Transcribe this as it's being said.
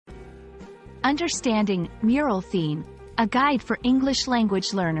Understanding Mural Theme, a guide for English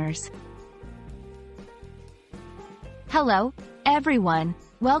language learners. Hello, everyone.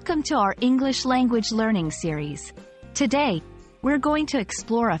 Welcome to our English language learning series. Today, we're going to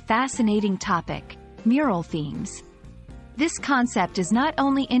explore a fascinating topic, mural themes. This concept is not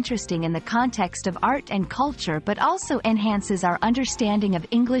only interesting in the context of art and culture but also enhances our understanding of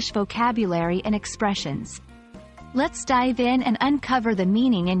English vocabulary and expressions. Let's dive in and uncover the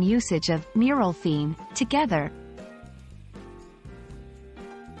meaning and usage of mural theme together.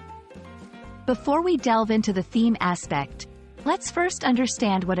 Before we delve into the theme aspect, let's first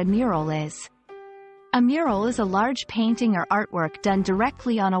understand what a mural is. A mural is a large painting or artwork done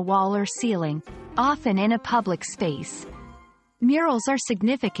directly on a wall or ceiling, often in a public space. Murals are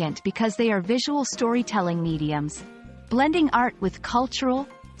significant because they are visual storytelling mediums, blending art with cultural,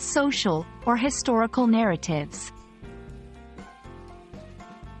 social, or historical narratives.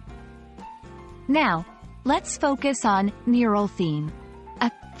 Now, let's focus on mural theme. A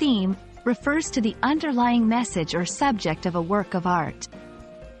theme refers to the underlying message or subject of a work of art.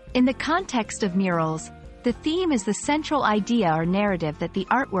 In the context of murals, the theme is the central idea or narrative that the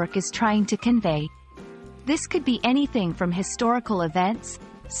artwork is trying to convey. This could be anything from historical events,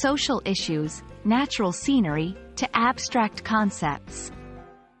 social issues, natural scenery, to abstract concepts.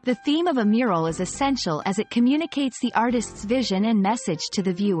 The theme of a mural is essential as it communicates the artist's vision and message to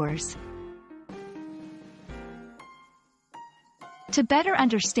the viewers. To better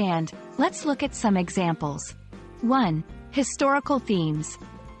understand, let's look at some examples. 1. Historical themes.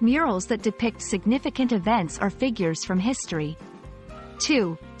 Murals that depict significant events or figures from history.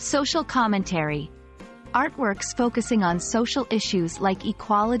 2. Social commentary. Artworks focusing on social issues like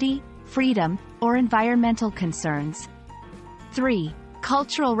equality, freedom, or environmental concerns. 3.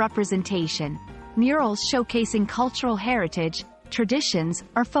 Cultural representation. Murals showcasing cultural heritage, traditions,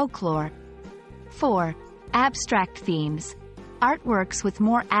 or folklore. 4. Abstract themes. Artworks with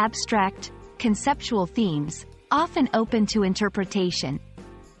more abstract, conceptual themes, often open to interpretation.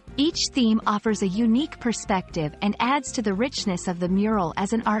 Each theme offers a unique perspective and adds to the richness of the mural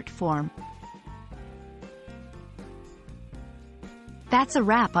as an art form. That's a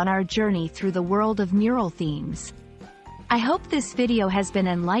wrap on our journey through the world of mural themes. I hope this video has been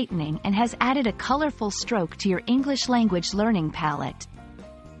enlightening and has added a colorful stroke to your English language learning palette.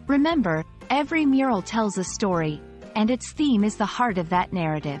 Remember, every mural tells a story, and its theme is the heart of that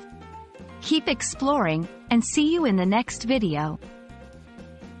narrative. Keep exploring, and see you in the next video.